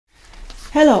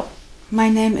Hello, my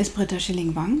name is Britta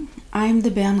Schilling-Wang. I'm the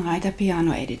Bärenreiter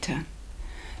piano editor.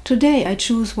 Today I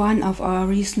choose one of our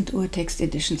recent urtext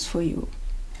editions for you.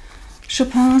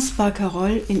 Chopin's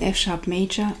Barcarolle in F-sharp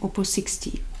major, opus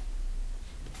 60.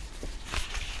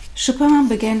 Chopin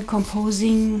began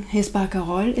composing his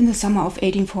Barcarolle in the summer of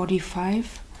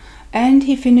 1845 and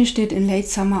he finished it in late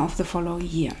summer of the following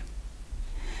year.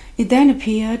 It then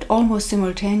appeared almost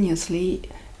simultaneously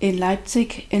in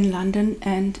Leipzig, in London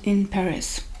and in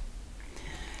Paris.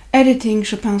 Editing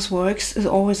Chopin's works is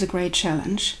always a great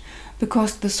challenge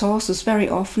because the sources very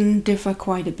often differ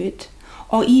quite a bit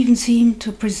or even seem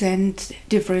to present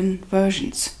different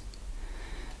versions.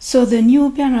 So the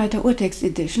new Bärenreiter urtext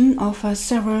edition offers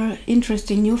several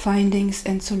interesting new findings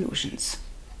and solutions.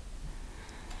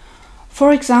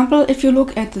 For example, if you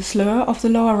look at the slur of the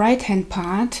lower right hand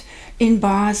part in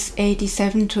bars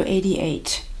 87 to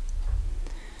 88.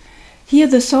 Here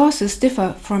the sources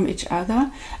differ from each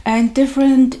other and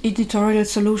different editorial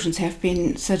solutions have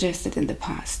been suggested in the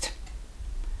past.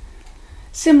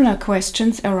 Similar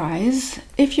questions arise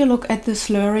if you look at the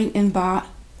slurring in bar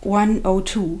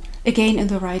 102, again in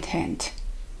the right hand.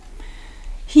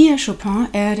 Here Chopin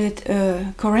added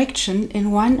a correction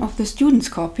in one of the students'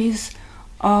 copies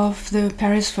of the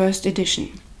Paris first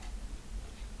edition.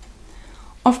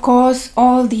 Of course,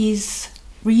 all these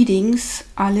readings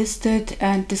are listed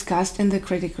and discussed in the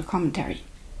critical commentary.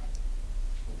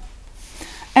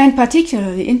 And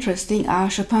particularly interesting are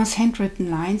Chopin's handwritten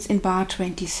lines in bar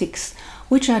 26,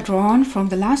 which are drawn from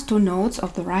the last two notes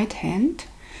of the right hand,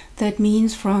 that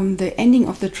means from the ending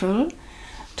of the trill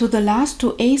to the last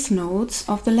two eighth notes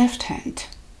of the left hand.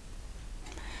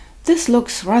 This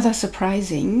looks rather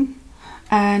surprising,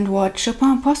 and what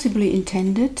Chopin possibly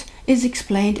intended is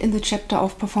explained in the chapter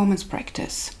of performance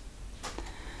practice.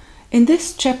 In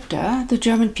this chapter, the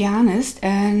German pianist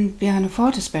and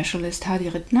pianoforte specialist Hardy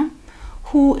Rittner,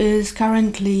 who is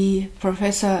currently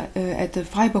professor at the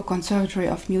Freiburg Conservatory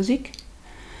of Music,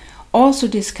 also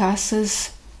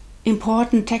discusses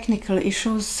important technical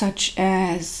issues such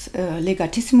as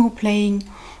legatissimo playing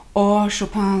or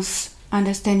Chopin's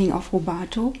understanding of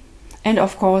rubato, and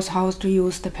of course how to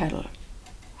use the pedal.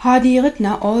 Hardy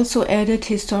Rittner also added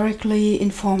historically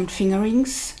informed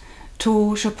fingerings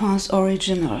to Chopin's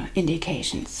original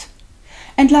indications.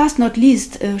 And last not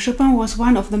least, Chopin was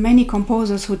one of the many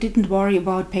composers who didn't worry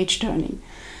about page turning.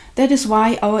 That is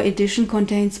why our edition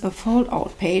contains a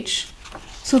fold-out page,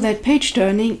 so that page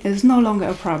turning is no longer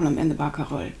a problem in the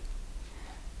Barcarolle.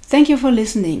 Thank you for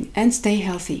listening and stay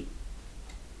healthy.